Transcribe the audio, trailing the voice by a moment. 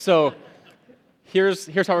So here's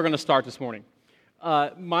how we're going to start this morning.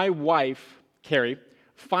 My wife, Carrie,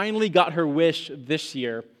 finally got her wish this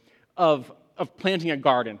year of planting a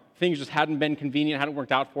garden. Things just hadn't been convenient, hadn't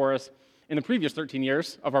worked out for us in the previous 13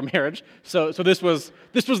 years of our marriage. So this was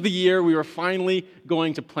the year we were finally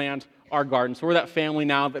going to plant our garden. So we're that family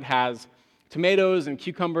now that has tomatoes and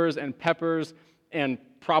cucumbers and peppers and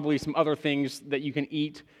probably some other things that you can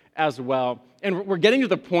eat as well. And we're getting to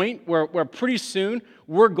the point where pretty soon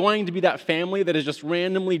we're going to be that family that is just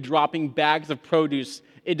randomly dropping bags of produce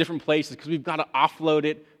in different places because we've got to offload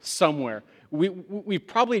it somewhere. We've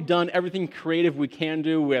probably done everything creative we can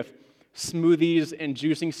do with smoothies and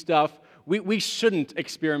juicing stuff. We shouldn't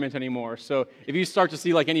experiment anymore. So if you start to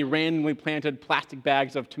see like any randomly planted plastic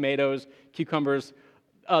bags of tomatoes, cucumbers,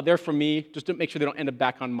 they're for me, just to make sure they don't end up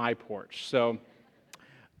back on my porch. So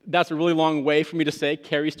that's a really long way for me to say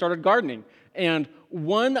Carrie started gardening. And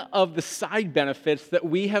one of the side benefits that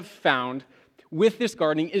we have found with this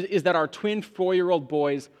gardening is that our twin 4-year-old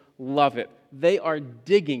boys love it. They are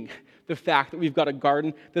digging the fact that we've got a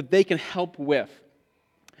garden that they can help with.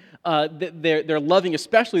 They're loving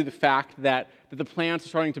especially the fact that the plants are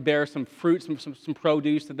starting to bear some fruit, some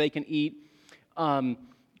produce that they can eat.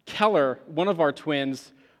 Keller, one of our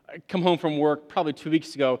twins, come home from work probably 2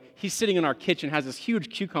 weeks ago. He's sitting in our kitchen, has this huge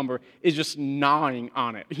cucumber, is just gnawing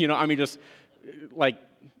on it. Just like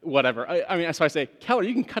whatever. So I say, Keller,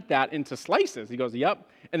 you can cut that into slices. He goes, yep.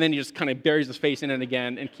 And then he just kind of buries his face in it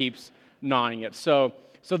again and keeps gnawing it. So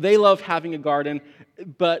they love having a garden.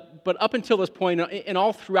 But up until this point, and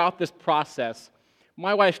all throughout this process,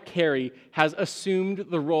 my wife, Carrie, has assumed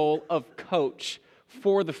the role of coach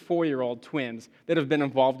for the 4-year-old twins that have been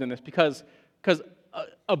involved in this because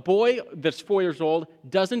a boy that's 4 years old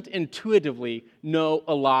doesn't intuitively know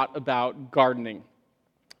a lot about gardening.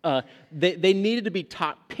 They needed to be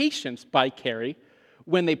taught patience by Carrie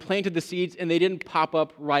when they planted the seeds and they didn't pop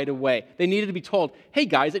up right away. They needed to be told, hey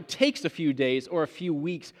guys, it takes a few days or a few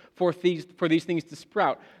weeks for these things to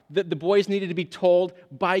sprout. The boys needed to be told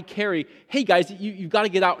by Carrie, hey guys, you've got to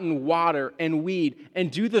get out and water and weed and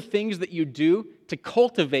do the things that you do to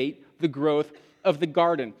cultivate the growth of the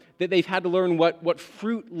garden. That they've had to learn what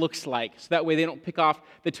fruit looks like, so that way they don't pick off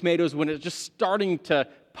the tomatoes when it's just starting to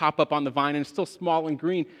pop up on the vine and it's still small and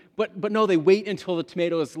green. But no, they wait until the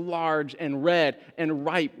tomato is large and red and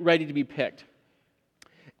ripe, ready to be picked.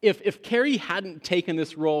 If Carrie hadn't taken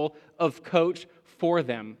this role of coach for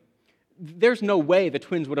them, there's no way the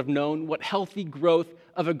twins would have known what healthy growth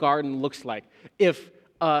of a garden looks like. If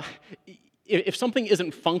something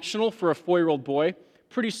isn't functional for a 4-year-old boy,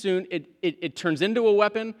 pretty soon it turns into a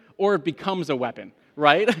weapon or it becomes a weapon,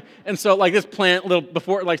 right? And so like this plant,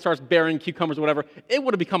 before it starts bearing cucumbers or whatever, it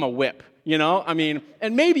would have become a whip,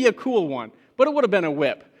 and maybe a cool one, but it would have been a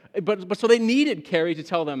whip. But so they needed Carrie to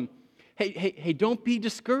tell them, hey, don't be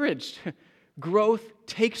discouraged. Growth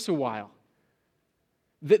takes a while.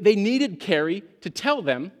 They needed Carrie to tell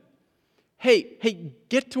them, hey,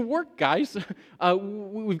 get to work, guys.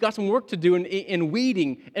 We've got some work to do in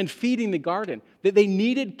weeding and feeding the garden. They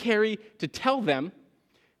needed Carrie to tell them,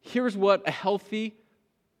 here's what a healthy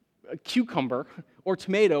cucumber or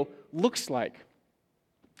tomato looks like.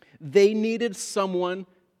 They needed someone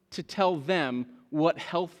to tell them what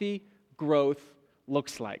healthy growth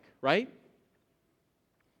looks like, right?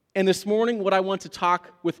 And this morning, what I want to talk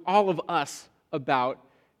with all of us about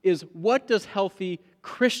is, what does healthy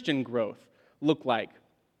Christian growth look like?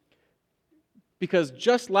 Because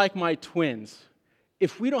just like my twins,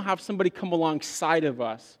 if we don't have somebody come alongside of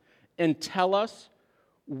us and tell us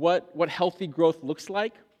what healthy growth looks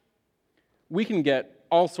like, we can get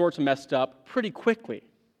all sorts of messed up pretty quickly.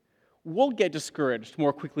 We'll get discouraged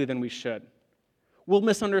more quickly than we should. We'll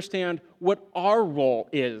misunderstand what our role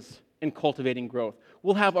is in cultivating growth.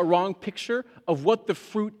 We'll have a wrong picture of what the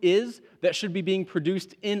fruit is that should be being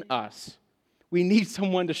produced in us. We need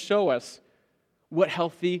someone to show us what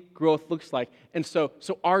healthy growth looks like. And so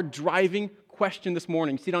our driving question this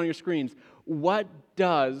morning, see it on your screens, what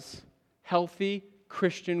does healthy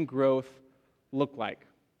Christian growth look like?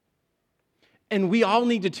 And we all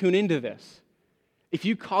need to tune into this. If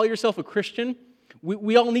you call yourself a Christian,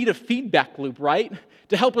 we all need a feedback loop, right?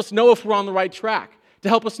 To help us know if we're on the right track. To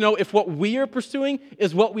help us know if what we are pursuing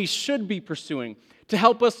is what we should be pursuing. To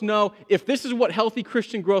help us know if this is what healthy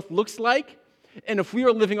Christian growth looks like, and if we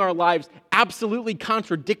are living our lives absolutely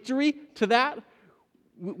contradictory to that,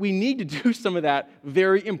 we need to do some of that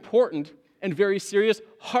very important and very serious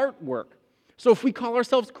heart work. So if we call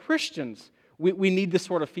ourselves Christians, we need this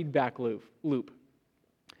sort of feedback loop.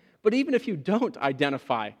 But even if you don't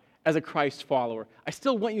identify as a Christ follower, I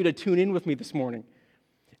still want you to tune in with me this morning.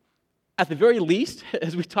 at the very least,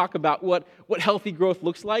 as we talk about what healthy growth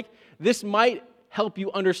looks like, this might help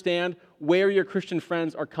you understand where your Christian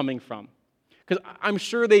friends are coming from. Because I'm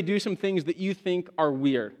sure they do some things that you think are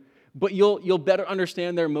weird, but you'll better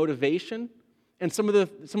understand their motivation and some of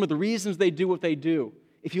the reasons they do what they do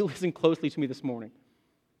if you listen closely to me this morning.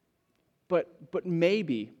 But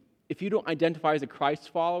maybe, if you don't identify as a Christ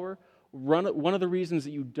follower, one of the reasons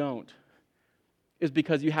that you don't is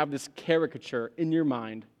because you have this caricature in your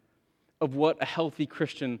mind of what a healthy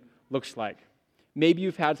Christian looks like. Maybe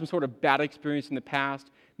you've had some sort of bad experience in the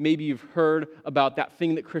past. Maybe you've heard about that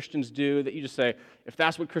thing that Christians do that you just say, if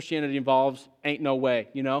that's what Christianity involves, ain't no way,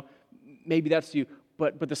 you know? Maybe that's you.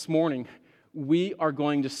 But this morning, we are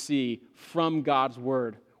going to see from God's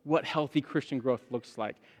Word what healthy Christian growth looks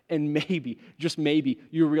like. And maybe, just maybe,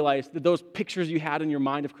 you realize that those pictures you had in your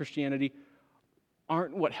mind of Christianity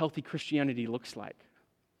aren't what healthy Christianity looks like.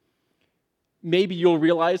 Maybe you'll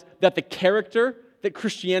realize that the character that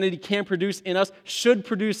Christianity can produce in us, should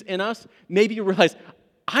produce in us. Maybe you realize,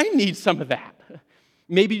 I need some of that.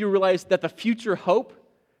 Maybe you realize that the future hope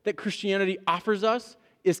that Christianity offers us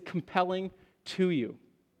is compelling to you.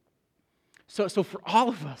 So for all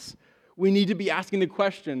of us, we need to be asking the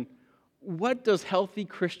question, what does healthy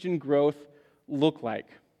Christian growth look like?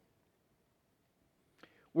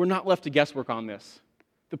 We're not left to guesswork on this.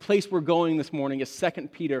 The place we're going this morning is 2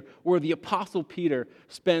 Peter, where the Apostle Peter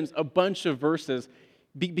spends a bunch of verses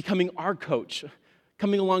becoming our coach,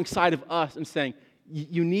 coming alongside of us and saying,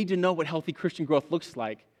 you need to know what healthy Christian growth looks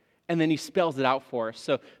like. And then he spells it out for us.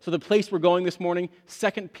 So the place we're going this morning,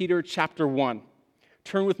 2 Peter chapter 1.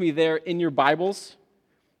 Turn with me there in your Bibles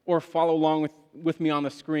or follow along with me on the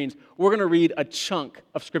screens. We're going to read a chunk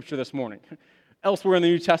of Scripture this morning. Elsewhere in the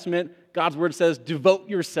New Testament, God's Word says, devote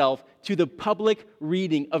yourself to the public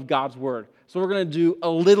reading of God's Word. So we're going to do a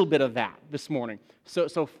little bit of that this morning.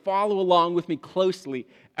 So follow along with me closely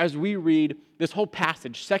as we read this whole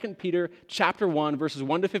passage, 2 Peter chapter 1, verses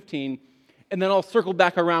 1 to 15, and then I'll circle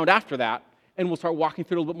back around after that, and we'll start walking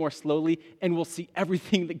through it a little bit more slowly, and we'll see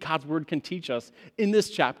everything that God's Word can teach us in this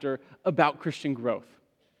chapter about Christian growth.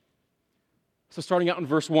 So starting out in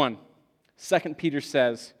verse 1, 2 Peter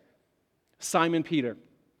says, Simon Peter,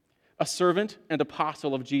 a servant and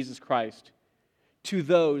apostle of Jesus Christ, to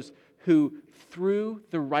those who, through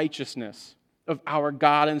the righteousness of our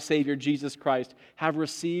God and Savior Jesus Christ, have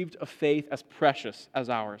received a faith as precious as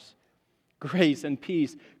ours. Grace and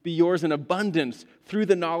peace be yours in abundance through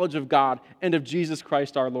the knowledge of God and of Jesus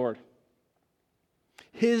Christ our Lord.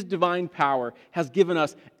 His divine power has given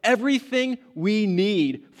us everything we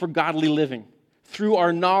need for godly living through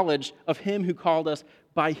our knowledge of Him who called us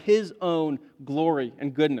by His own glory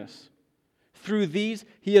and goodness. Through these,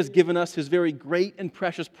 He has given us His very great and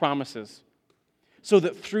precious promises, so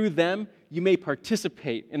that through them you may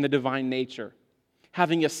participate in the divine nature,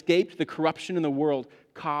 having escaped the corruption in the world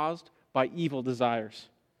caused by evil desires.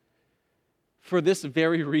 For this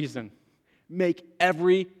very reason, make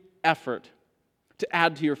every effort to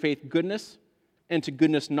add to your faith goodness, and to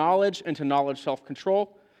goodness knowledge, and to knowledge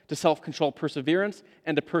self-control, to self-control perseverance,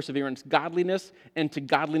 and to perseverance godliness, and to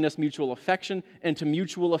godliness mutual affection, and to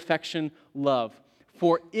mutual affection love.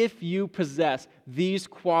 For if you possess these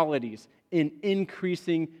qualities in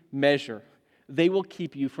increasing measure, they will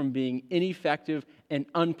keep you from being ineffective and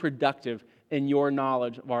unproductive in your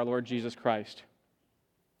knowledge of our Lord Jesus Christ.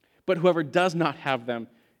 But whoever does not have them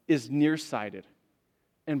is nearsighted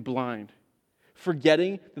and blind,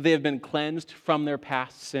 forgetting that they have been cleansed from their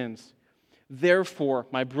past sins. Therefore,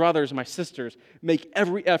 my brothers, my sisters, make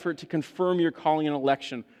every effort to confirm your calling and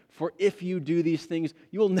election, for if you do these things,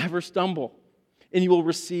 you will never stumble, and you will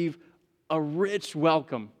receive a rich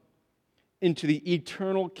welcome into the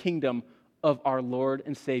eternal kingdom of our Lord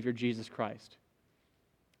and Savior Jesus Christ.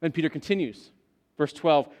 Then Peter continues, verse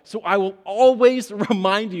 12, so I will always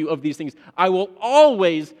remind you of these things. I will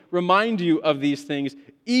always remind you of these things,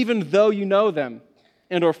 even though you know them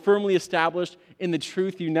and are firmly established in the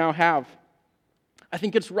truth you now have. I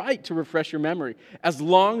think it's right to refresh your memory as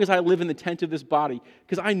long as I live in the tent of this body,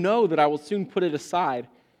 because I know that I will soon put it aside,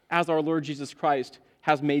 as our Lord Jesus Christ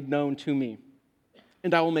has made known to me.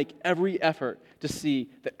 And I will make every effort to see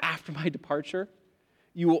that after my departure,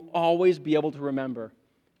 you will always be able to remember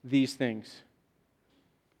these things.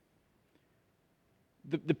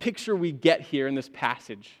 The picture we get here in this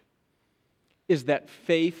passage is that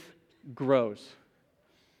faith grows.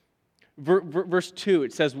 Verse 2,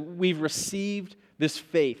 it says, we've received this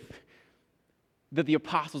faith that the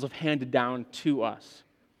apostles have handed down to us.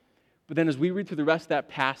 But then as we read through the rest of that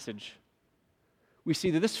passage, we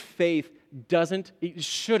see that this faith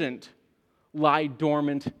shouldn't lie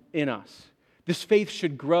dormant in us. This faith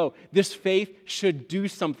should grow. This faith should do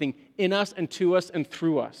something in us and to us and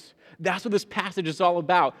through us. That's what this passage is all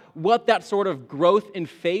about. What that sort of growth in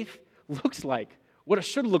faith looks like. What it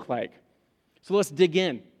should look like. So let's dig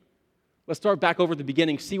in. Let's start back over at the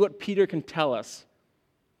beginning. See what Peter can tell us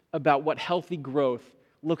about what healthy growth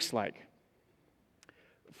looks like.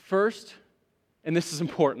 First, and this is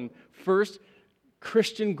important, first,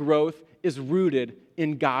 Christian growth is rooted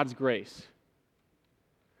in God's grace.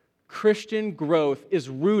 Christian growth is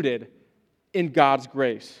rooted in God's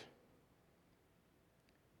grace.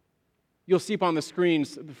 You'll see up on the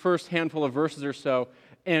screens the first handful of verses or so,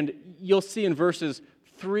 and you'll see in verses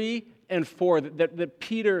 3 and 4 that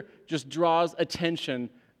Peter just draws attention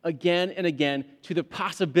again and again to the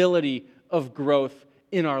possibility of growth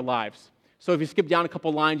in our lives. So if you skip down a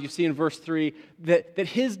couple lines, you see in verse 3 that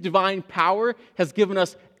his divine power has given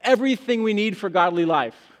us everything we need for godly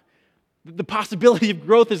life. The possibility of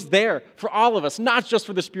growth is there for all of us, not just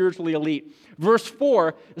for the spiritually elite. Verse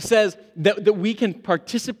 4 says that we can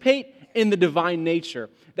participate in the divine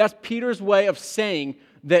nature. That's Peter's way of saying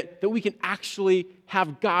that we can actually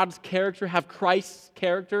have God's character, have Christ's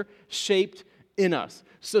character shaped in us.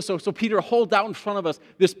 So Peter holds out in front of us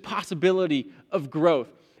this possibility of growth.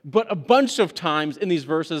 But a bunch of times in these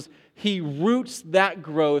verses, he roots that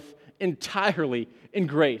growth entirely in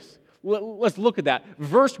grace. Let's look at that.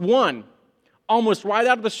 Verse 1, almost right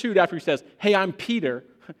out of the chute after he says, "Hey, I'm Peter,"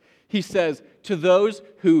 he says, "To those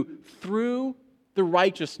who, through the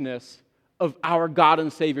righteousness of our God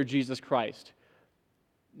and Savior Jesus Christ,"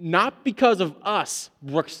 not because of us,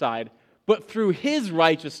 Brookside, but through his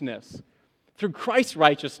righteousness, through Christ's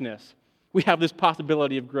righteousness, we have this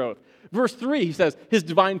possibility of growth. Verse 3, he says, his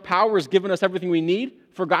divine power has given us everything we need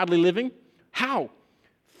for godly living. How?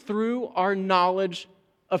 Through our knowledge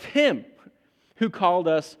of him who called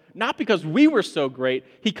us, not because we were so great,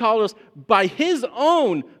 he called us by his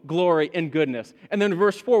own glory and goodness. And then in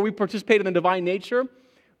verse 4, we participate in the divine nature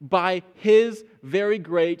by his very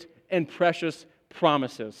great and precious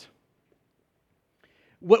promises.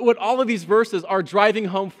 What all of these verses are driving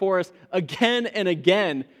home for us again and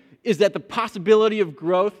again is that the possibility of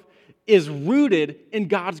growth is rooted in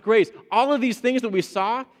God's grace. All of these things that we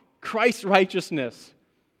saw, Christ's righteousness,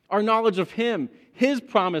 our knowledge of him, his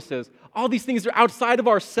promises, all these things are outside of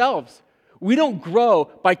ourselves. We don't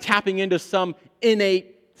grow by tapping into some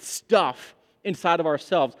innate stuff inside of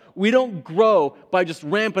ourselves. We don't grow by just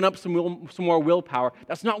ramping up some more willpower.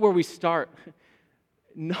 That's not where we start.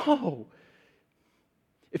 No.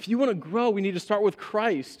 If you want to grow, we need to start with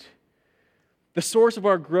Christ. The source of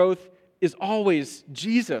our growth is always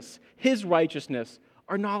Jesus, his righteousness,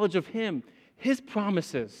 our knowledge of him, his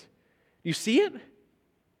promises. You see it?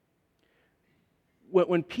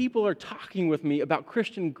 When people are talking with me about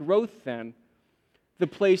Christian growth, then, the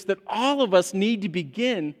place that all of us need to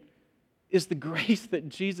begin is the grace that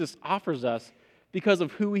Jesus offers us because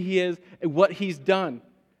of who he is and what he's done.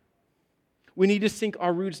 We need to sink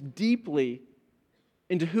our roots deeply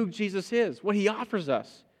into who Jesus is, what he offers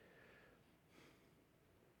us.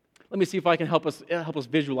 Let me see if I can help us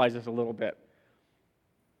visualize this a little bit.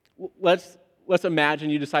 Let's imagine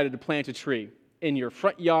you decided to plant a tree in your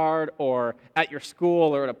front yard or at your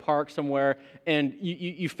school or at a park somewhere, and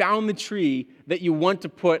you found the tree that you want to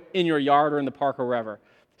put in your yard or in the park or wherever.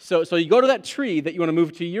 So you go to that tree that you want to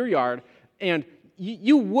move to your yard, and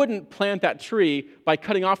you wouldn't plant that tree by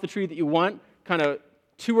cutting off the tree that you want kind of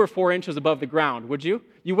 2 or 4 inches above the ground, would you?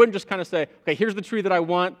 You wouldn't just kind of say, okay, here's the tree that I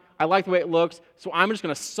want, I like the way it looks, so I'm just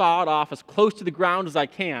going to saw it off as close to the ground as I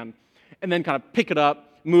can, and then kind of pick it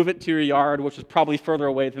up, move it to your yard, which is probably further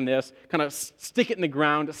away than this, kind of stick it in the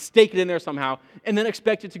ground, stake it in there somehow, and then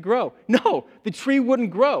expect it to grow. No, the tree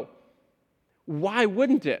wouldn't grow. Why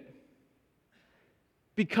wouldn't it?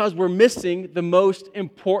 Because we're missing the most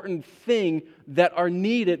important thing that's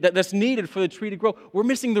needed for the tree to grow. We're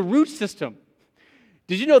missing the root system.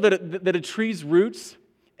 Did you know that a tree's roots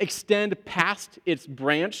extend past its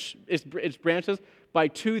branches by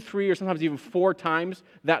 2, 3, or sometimes even 4 times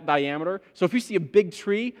that diameter? So if you see a big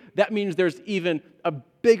tree, that means there's even a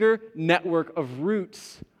bigger network of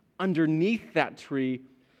roots underneath that tree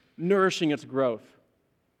nourishing its growth.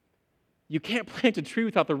 You can't plant a tree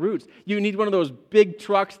without the roots. You need one of those big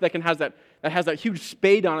trucks that has that huge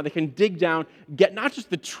spade on it that can dig down, get not just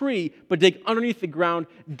the tree, but dig underneath the ground,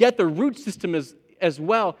 get the root system as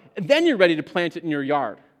well, and then you're ready to plant it in your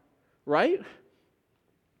yard, right?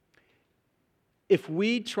 If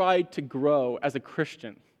we tried to grow as a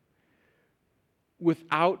Christian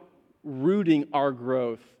without rooting our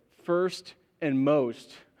growth first and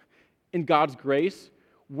most in God's grace,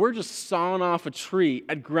 we're just sawing off a tree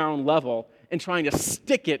at ground level and trying to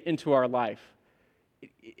stick it into our life.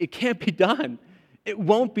 It can't be done. It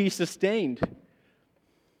won't be sustained.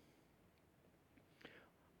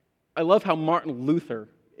 I love how Martin Luther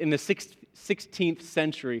in the 16th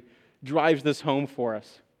century drives this home for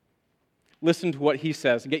us. Listen to what he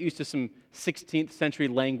says. Get used to some 16th century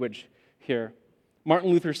language here. Martin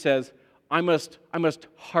Luther says, I must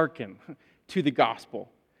hearken to the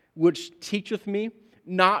gospel, which teacheth me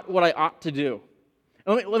not what I ought to do.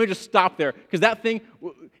 And let me just stop there, because that thing,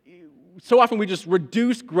 so often we just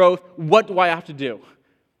reduce growth. What do I have to do?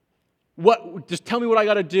 Just tell me what I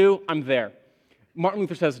got to do, I'm there. Martin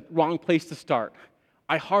Luther says, wrong place to start.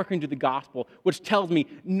 I hearken to the gospel, which tells me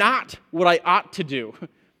not what I ought to do,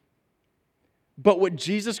 but what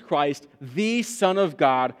Jesus Christ, the Son of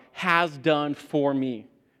God, has done for me,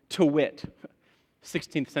 to wit,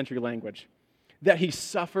 16th century language, that he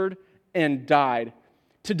suffered and died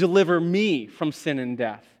to deliver me from sin and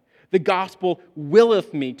death. The gospel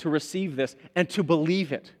willeth me to receive this and to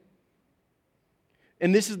believe it.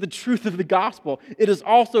 And this is the truth of the gospel. It is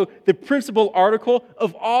also the principal article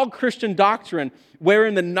of all Christian doctrine,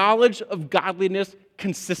 wherein the knowledge of godliness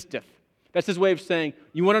consisteth. That's his way of saying,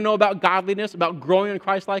 you want to know about godliness, about growing in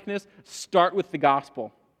Christ-likeness? Start with the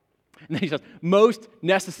gospel. And then he says, most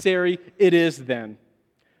necessary it is then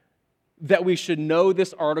that we should know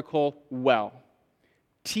this article well.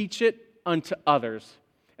 Teach it unto others.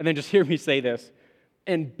 And then just hear me say this,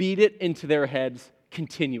 and beat it into their heads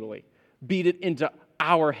continually. Beat it into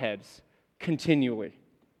our heads continually.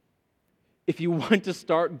 If you want to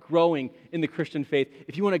start growing in the Christian faith,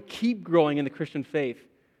 if you want to keep growing in the Christian faith,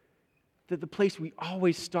 that the place we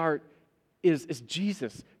always start is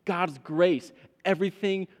Jesus, God's grace,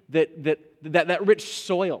 everything that rich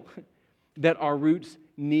soil that our roots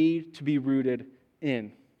need to be rooted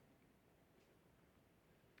in.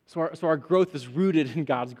 So our growth is rooted in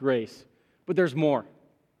God's grace. But there's more.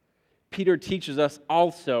 Peter teaches us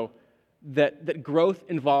also that growth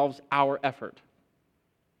involves our effort.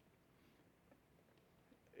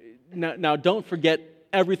 Now, don't forget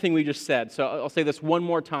everything we just said. So I'll say this one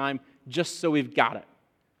more time, just so we've got it.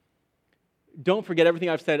 Don't forget everything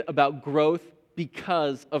I've said about growth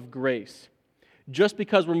because of grace. Just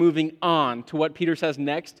because we're moving on to what Peter says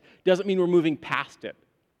next doesn't mean we're moving past it.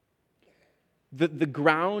 The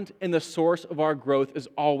ground and the source of our growth is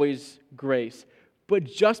always grace. But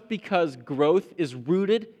just because growth is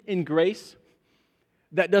rooted in grace,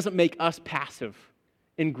 that doesn't make us passive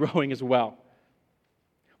in growing as well.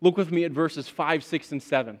 Look with me at verses 5, 6, and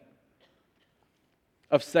 7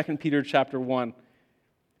 of 2 Peter chapter 1.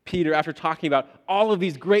 Peter, after talking about all of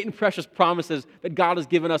these great and precious promises that God has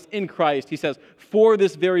given us in Christ, he says, for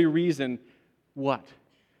this very reason, what?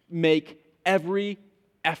 Make every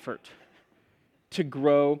effort to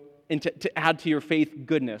grow and to add to your faith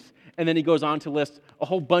goodness. And then he goes on to list a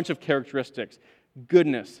whole bunch of characteristics: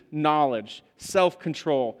 goodness, knowledge,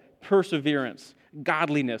 self-control, perseverance,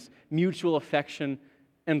 godliness, mutual affection,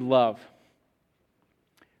 and love.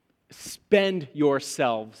 Spend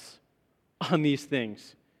yourselves on these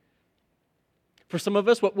things. For some of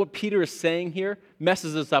us, what Peter is saying here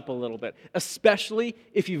messes us up a little bit, especially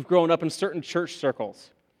if you've grown up in certain church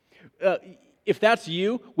circles. If that's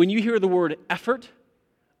you, when you hear the word effort,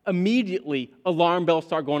 immediately alarm bells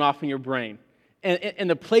start going off in your brain. And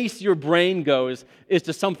the place your brain goes is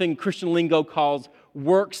to something Christian lingo calls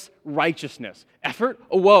works righteousness. Effort?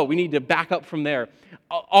 Oh, whoa, we need to back up from there.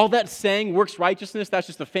 All that saying, works righteousness, that's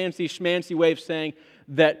just a fancy schmancy way of saying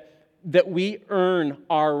that we earn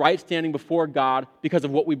our right standing before God because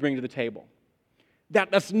of what we bring to the table.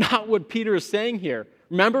 That's not what Peter is saying here.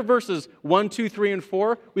 Remember verses 1, 2, 3, and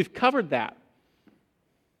 4? We've covered that.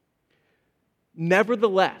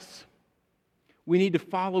 Nevertheless, we need to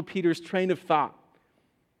follow Peter's train of thought.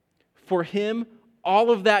 For him, all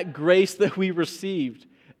of that grace that we received,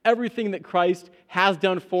 everything that Christ has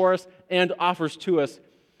done for us and offers to us,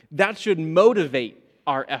 that should motivate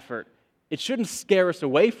our effort. It shouldn't scare us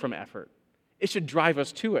away from effort. It should drive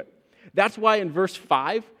us to it. That's why in verse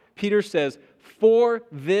 5, Peter says, for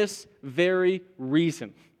this very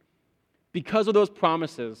reason, because of those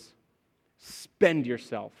promises, spend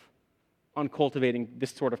yourself on cultivating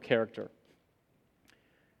this sort of character.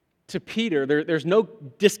 To Peter, there's no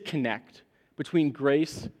disconnect between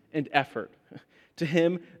grace and effort. To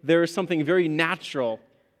him, there is something very natural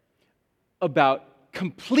about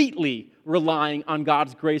completely relying on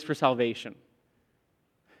God's grace for salvation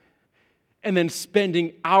and then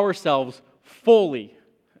spending ourselves fully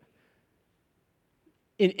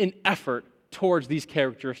in effort towards these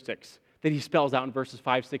characteristics that he spells out in verses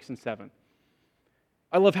 5, 6, and 7.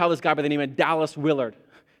 I love how this guy by the name of Dallas Willard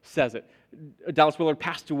says it. Dallas Willard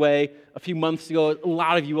passed away a few months ago. A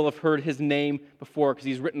lot of you will have heard his name before because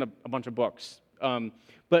he's written a bunch of books.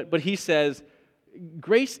 But he says,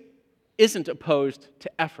 grace isn't opposed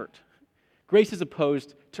to effort. Grace is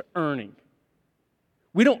opposed to earning.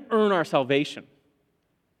 We don't earn our salvation,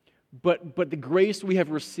 but the grace we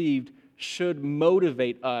have received should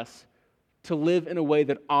motivate us to live in a way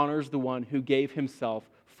that honors the one who gave himself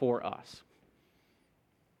for us.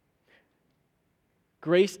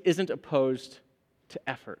 Grace isn't opposed to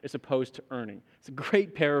effort. It's opposed to earning. It's a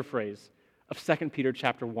great paraphrase of 2 Peter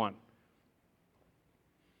chapter 1.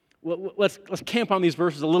 Let's camp on these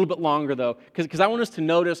verses a little bit longer, though, because I want us to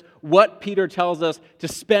notice what Peter tells us to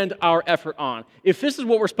spend our effort on. If this is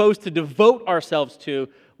what we're supposed to devote ourselves to,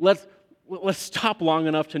 let's stop long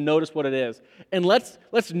enough to notice what it is. And let's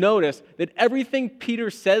notice that everything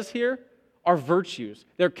Peter says here are virtues.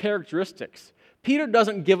 They're characteristics. Peter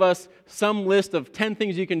doesn't give us some list of 10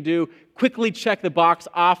 things you can do, quickly check the box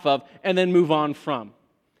off of, and then move on from.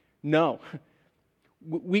 No.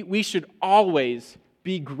 We should always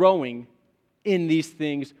be growing in these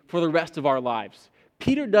things for the rest of our lives.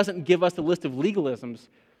 Peter doesn't give us a list of legalisms.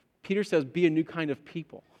 Peter says, be a new kind of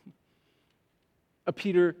people. A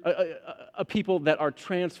people that are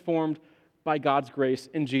transformed by God's grace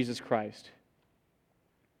in Jesus Christ.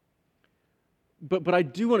 But I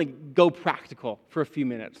do want to go practical for a few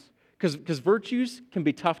minutes, because virtues can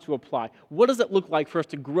be tough to apply. What does it look like for us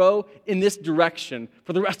to grow in this direction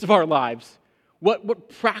for the rest of our lives? What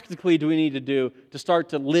practically do we need to do to start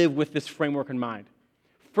to live with this framework in mind?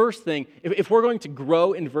 First thing, if we're going to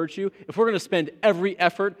grow in virtue, if we're going to spend every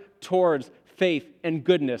effort towards faith and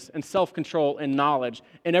goodness and self-control and knowledge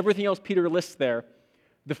and everything else Peter lists there,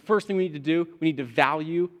 the first thing we need to do, we need to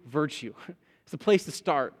value virtue. It's a place to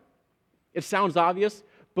start. It sounds obvious,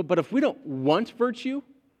 but if we don't want virtue,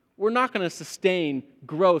 we're not going to sustain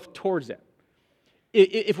growth towards it.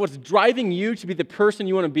 If what's driving you to be the person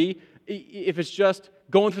you want to be, if it's just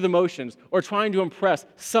going through the motions or trying to impress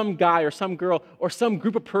some guy or some girl or some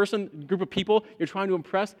group of people you're trying to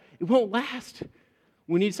impress, it won't last.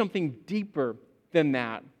 We need something deeper than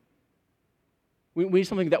that. We need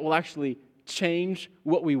something that will actually change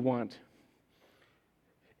what we want.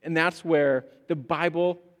 And that's where the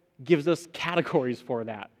Bible gives us categories for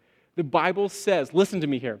that. The Bible says, listen to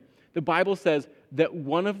me here, the Bible says that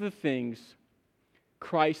one of the things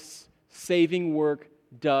Christ's saving work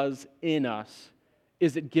does in us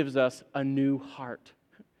is it gives us a new heart.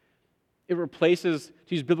 It replaces,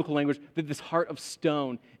 to use biblical language, this heart of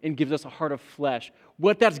stone and gives us a heart of flesh.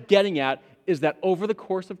 What that's getting at is that over the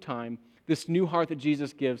course of time, this new heart that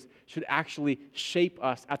Jesus gives should actually shape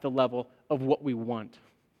us at the level of what we want.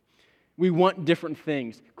 We want different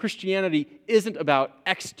things. Christianity isn't about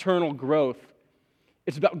external growth.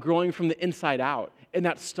 It's about growing from the inside out. And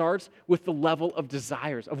that starts with the level of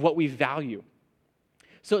desires, of what we value.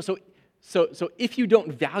 So if you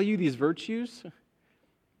don't value these virtues,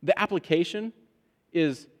 the application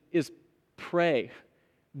is pray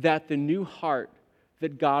that the new heart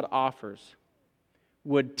that God offers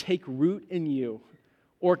would take root in you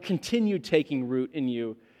or continue taking root in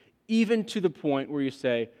you, even to the point where you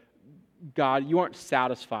say, God, you aren't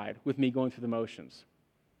satisfied with me going through the motions.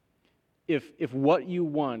 If what you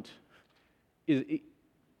want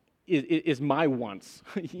is my wants,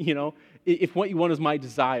 if what you want is my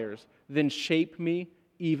desires, then shape me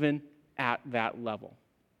even at that level.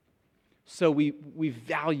 So we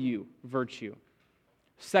value virtue.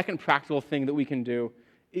 Second practical thing that we can do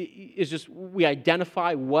is just we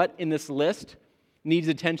identify what in this list needs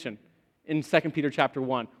attention in 2 Peter chapter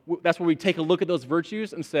 1. That's where we take a look at those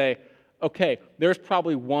virtues and say, okay, there's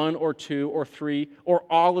probably one or two or three or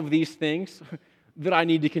all of these things that I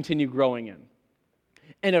need to continue growing in.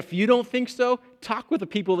 And if you don't think so, talk with the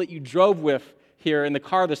people that you drove with here in the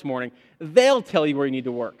car this morning. They'll tell you where you need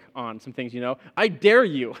to work on some things, I dare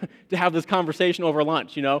you to have this conversation over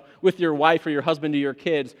lunch, with your wife or your husband or your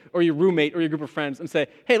kids or your roommate or your group of friends and say,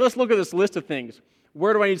 hey, let's look at this list of things.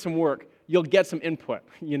 Where do I need some work? You'll get some input,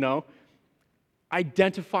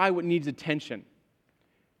 Identify what needs attention.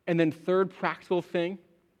 And then third practical thing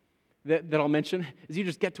that I'll mention is you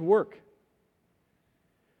just get to work.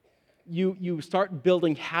 You start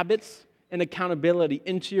building habits and accountability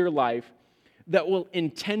into your life that will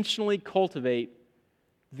intentionally cultivate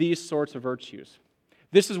these sorts of virtues.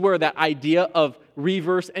 This is where that idea of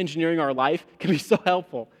reverse engineering our life can be so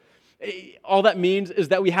helpful. All that means is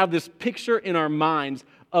that we have this picture in our minds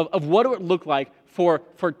of what it would look like for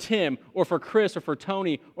Tim or for Chris or for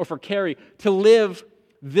Tony or for Carrie to live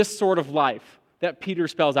this sort of life that Peter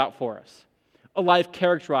spells out for us. A life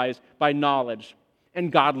characterized by knowledge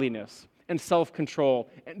and godliness and self-control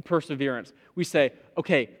and perseverance. We say,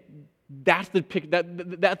 okay, that's the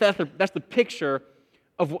picture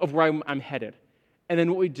of where I'm headed. And then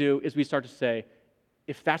what we do is we start to say,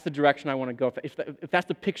 if that's the direction I want to go, if that's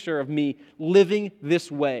the picture of me living this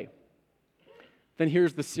way, then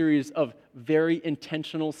here's the series of very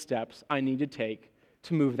intentional steps I need to take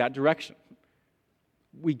to move that direction.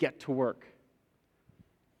 We get to work.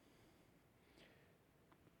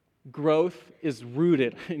 Growth is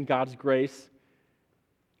rooted in God's grace,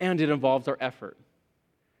 and it involves our effort.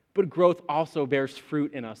 But growth also bears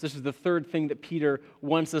fruit in us. This is the third thing that Peter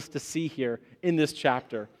wants us to see here in this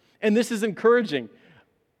chapter. And this is encouraging.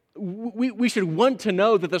 We should want to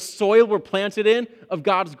know that the soil we're planted in of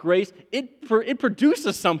God's grace, it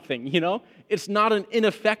produces something, you know? It's not an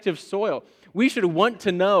ineffective soil. We should want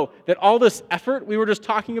to know that all this effort we were just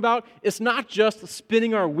talking about, it's not just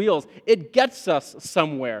spinning our wheels. It gets us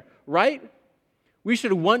somewhere, right? We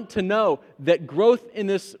should want to know that growth in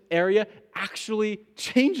this area actually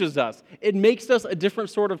changes us. It makes us a different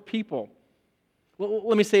sort of people. Well,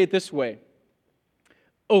 let me say it this way.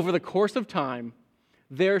 Over the course of time,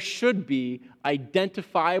 there should be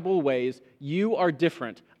identifiable ways you are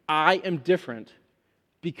different, I am different,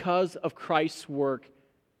 because of Christ's work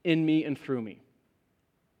in me and through me.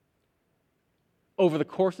 Over the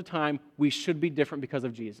course of time, we should be different because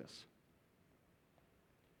of Jesus.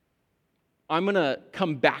 I'm going to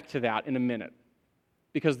come back to that in a minute,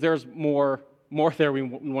 because there's more there we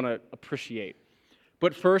want to appreciate.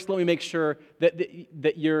 But first, let me make sure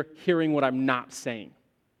that you're hearing what I'm not saying.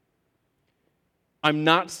 I'm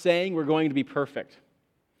not saying we're going to be perfect.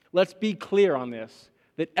 Let's be clear on this,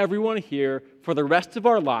 that everyone here, for the rest of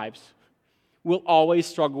our lives, will always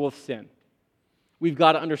struggle with sin. We've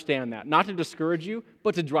got to understand that. Not to discourage you,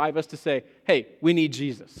 but to drive us to say, hey, we need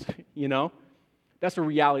Jesus, you know? That's a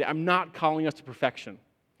reality. I'm not calling us to perfection.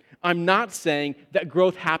 I'm not saying that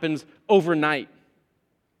growth happens overnight.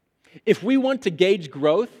 If we want to gauge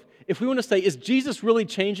growth, if we want to say, is Jesus really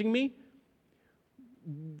changing me?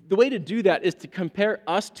 The way to do that is to compare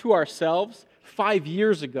us to ourselves 5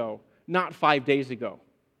 years ago, not 5 days ago.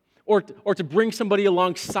 Or to bring somebody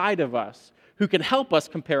alongside of us who can help us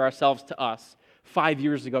compare ourselves to us 5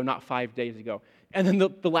 years ago, not 5 days ago. And then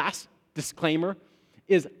the last disclaimer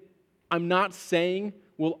is, I'm not saying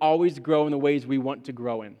we'll always grow in the ways we want to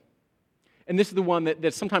grow in. And this is the one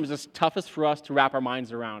that sometimes is toughest for us to wrap our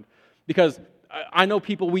minds around. Because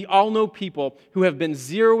we all know people who have been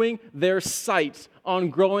zeroing their sights on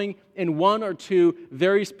growing in one or two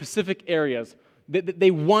very specific areas.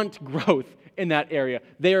 They want growth in that area.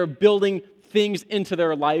 They are building things into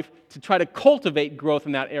their life to try to cultivate growth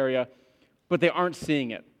in that area, but they aren't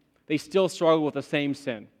seeing it. They still struggle with the same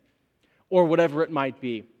sin, or whatever it might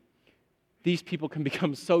be. These people can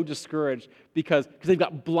become so discouraged because they've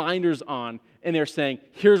got blinders on, and they're saying,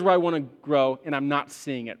 here's where I want to grow, and I'm not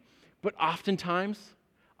seeing it. But oftentimes,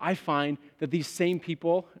 I find that these same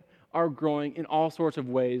people are growing in all sorts of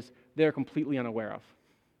ways they're completely unaware of.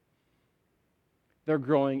 They're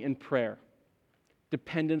growing in prayer,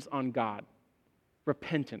 dependence on God,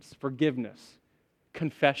 repentance, forgiveness,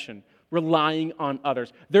 confession, relying on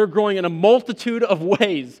others. They're growing in a multitude of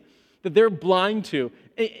ways that they're blind to.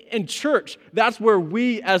 In church, that's where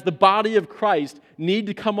we, as the body of Christ, need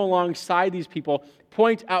to come alongside these people,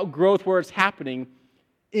 point out growth where it's happening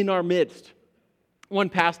in our midst. One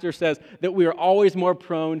pastor says that we are always more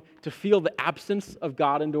prone to feel the absence of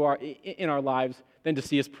God in our lives than to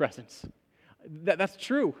see His presence. That's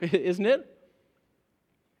true, isn't it?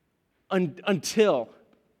 Until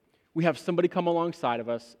we have somebody come alongside of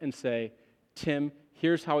us and say, Tim,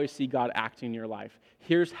 here's how I see God acting in your life.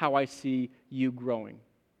 Here's how I see you growing.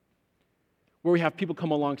 Where we have people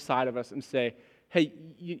come alongside of us and say, hey,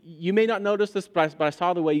 you may not notice this, but I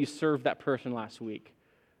saw the way you served that person last week.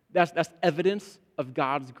 That's evidence of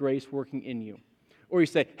God's grace working in you. Or you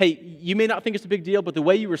say, hey, you may not think it's a big deal, but the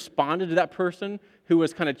way you responded to that person who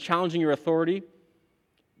was kind of challenging your authority,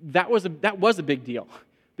 that was a big deal.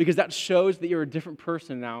 Because that shows that you're a different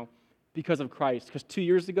person now because of Christ. Because 2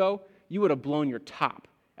 years ago, you would have blown your top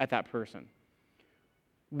at that person.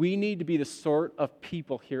 We need to be the sort of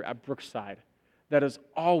people here at Brookside that is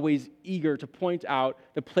always eager to point out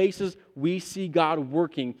the places we see God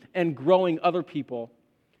working and growing other people,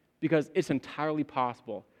 because it's entirely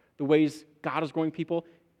possible. The ways God is growing people,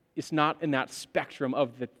 it's not in that spectrum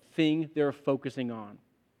of the thing they're focusing on.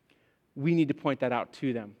 We need to point that out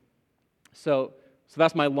to them. So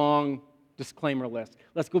that's my long disclaimer list.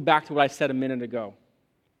 Let's go back to what I said a minute ago.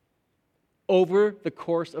 Over the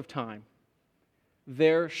course of time,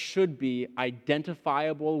 there should be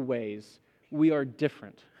identifiable ways we are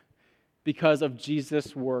different because of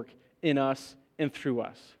Jesus' work in us and through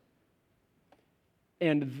us.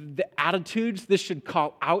 And the attitudes this should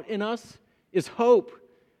call out in us is hope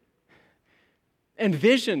and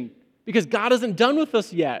vision, because God isn't done with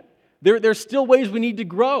us yet. There's still ways we need to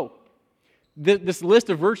grow. This list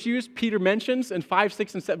of virtues Peter mentions in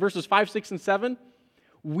verses 5, 6, and 7,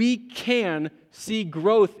 we can see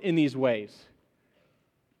growth in these ways.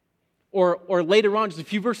 Or later on, just a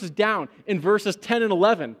few verses down, in verses 10 and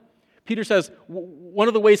 11, Peter says, one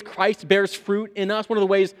of the ways Christ bears fruit in us, one of the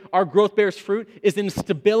ways our growth bears fruit, is in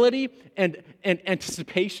stability and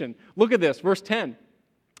anticipation. Look at this, verse 10.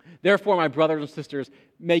 Therefore, my brothers and sisters,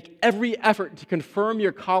 make every effort to confirm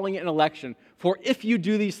your calling and election. For if you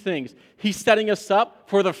do these things, he's setting us up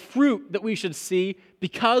for the fruit that we should see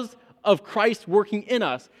because of Christ working in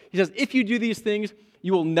us. He says, if you do these things,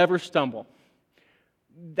 you will never stumble.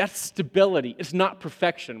 That's stability. It's not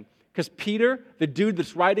perfection. Because Peter, the dude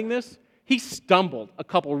that's writing this, he stumbled a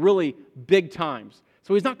couple really big times.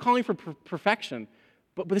 So he's not calling for perfection,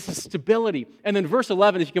 but this is stability. And then verse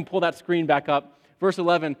 11, if you can pull that screen back up, verse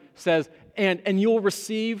 11 says, and you'll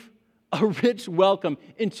receive a rich welcome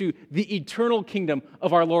into the eternal kingdom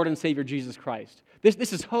of our Lord and Savior Jesus Christ.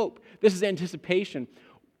 This is hope. This is anticipation.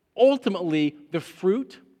 Ultimately, the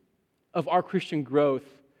fruit of our Christian growth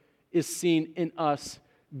is seen in us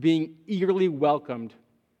being eagerly welcomed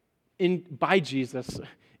by Jesus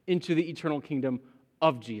into the eternal kingdom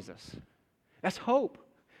of Jesus. That's hope,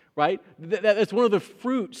 right? That's one of the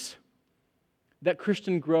fruits that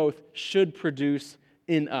Christian growth should produce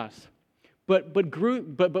in us. But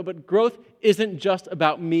growth isn't just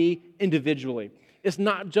about me individually. It's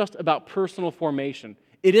not just about personal formation.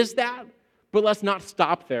 It is that, but let's not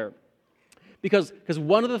stop there. Because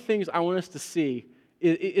one of the things I want us to see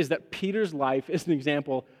is that Peter's life is an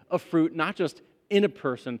example of fruit, not just in a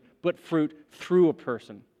person, but fruit through a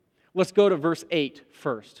person. Let's go to verse 8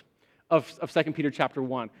 first of 2 Peter chapter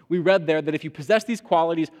 1. We read there that if you possess these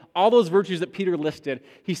qualities, all those virtues that Peter listed,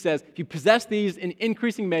 he says, if you possess these in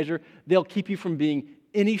increasing measure, they'll keep you from being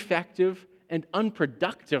ineffective and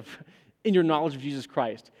unproductive in your knowledge of Jesus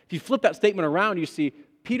Christ. If you flip that statement around, you see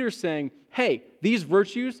Peter saying, hey, these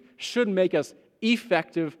virtues should make us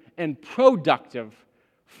effective and productive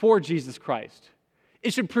for Jesus Christ.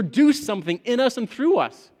 It should produce something in us and through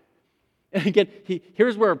us. And again,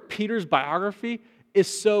 here's where Peter's biography is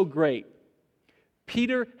so great.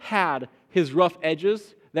 Peter had his rough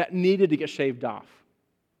edges that needed to get shaved off.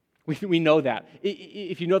 We know that.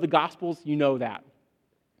 If you know the Gospels, you know that.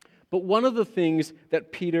 But one of the things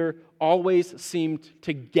that Peter always seemed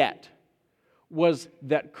to get was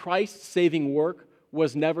that Christ's saving work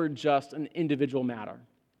was never just an individual matter.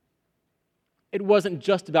 It wasn't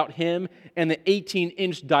just about him and the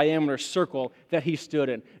 18-inch diameter circle that he stood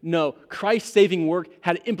in. No, Christ's saving work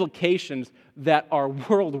had implications that are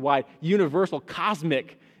worldwide, universal,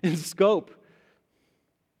 cosmic in scope.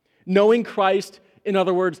 Knowing Christ, in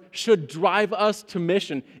other words, should drive us to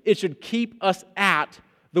mission. It should keep us at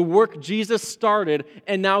the work Jesus started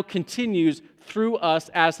and now continues through us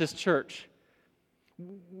as his church.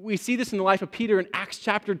 We see this in the life of Peter in Acts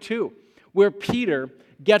chapter 2, where Peter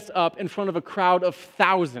gets up in front of a crowd of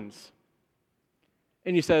thousands.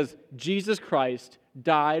 And he says, Jesus Christ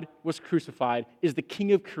died, was crucified, is the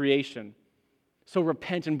King of creation. So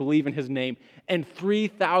repent and believe in his name. And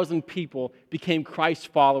 3,000 people became Christ's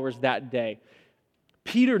followers that day.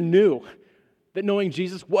 Peter knew that knowing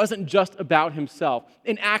Jesus wasn't just about himself.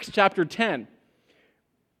 In Acts chapter 10,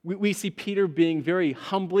 we see Peter being very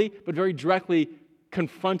humbly, but very directly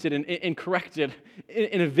confronted and corrected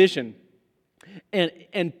in a vision.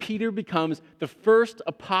 And Peter becomes the first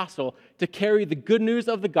apostle to carry the good news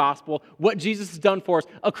of the gospel, what Jesus has done for us,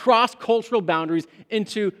 across cultural boundaries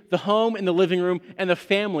into the home and the living room and the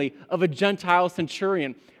family of a Gentile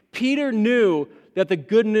centurion. Peter knew that the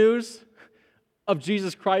good news of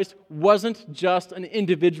Jesus Christ wasn't just an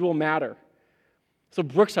individual matter. So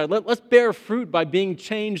Brookside, let's bear fruit by being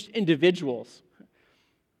changed individuals.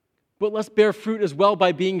 But let's bear fruit as well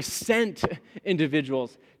by being sent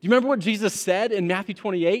individuals. Do you remember what Jesus said in Matthew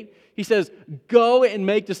 28? He says, go and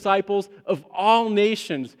make disciples of all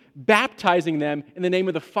nations, baptizing them in the name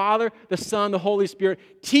of the Father, the Son, the Holy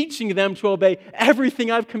Spirit, teaching them to obey everything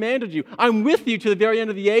I've commanded you. I'm with you to the very end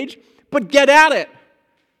of the age, but get at it.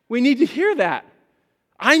 We need to hear that.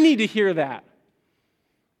 I need to hear that.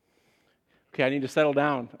 Okay, I need to settle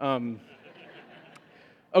down.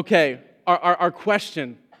 Okay, our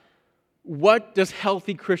question. What does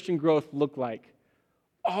healthy Christian growth look like?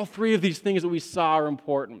 All three of these things that we saw are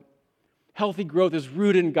important. Healthy growth is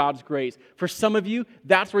rooted in God's grace. For some of you,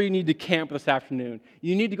 that's where you need to camp this afternoon.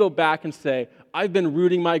 You need to go back and say, I've been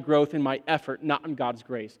rooting my growth in my effort, not in God's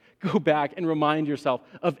grace. Go back and remind yourself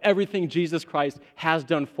of everything Jesus Christ has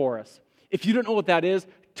done for us. If you don't know what that is,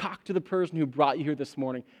 talk to the person who brought you here this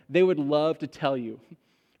morning. They would love to tell you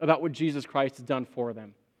about what Jesus Christ has done for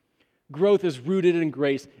them. Growth is rooted in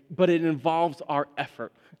grace, but it involves our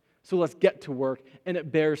effort. So let's get to work, and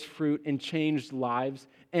it bears fruit in changed lives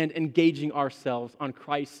and engaging ourselves on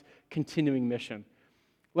Christ's continuing mission.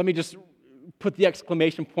 Let me just put the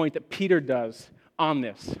exclamation point that Peter does on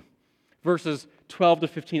this. Verses 12 to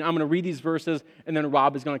 15. I'm going to read these verses, and then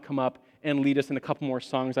Rob is going to come up and lead us in a couple more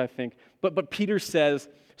songs, I think. But Peter says,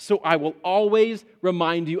 so I will always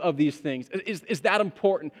remind you of these things. Is that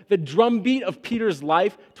important? The drumbeat of Peter's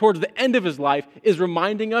life towards the end of his life is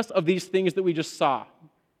reminding us of these things that we just saw.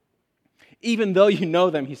 Even though you know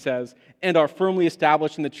them, he says, and are firmly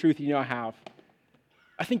established in the truth you now have.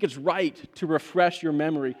 I think it's right to refresh your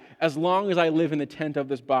memory as long as I live in the tent of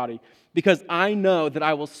this body, because I know that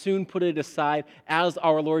I will soon put it aside as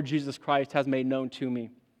our Lord Jesus Christ has made known to me.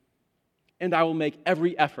 And I will make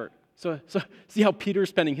every effort. So see how Peter's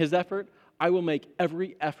spending his effort? I will make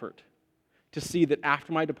every effort to see that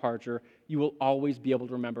after my departure, you will always be able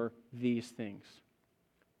to remember these things.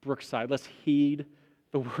 Brookside, let's heed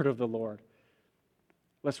the word of the Lord.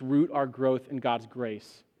 Let's root our growth in God's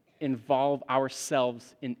grace, involve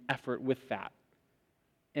ourselves in effort with that,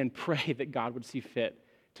 and pray that God would see fit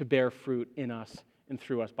to bear fruit in us and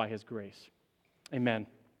through us by his grace. Amen.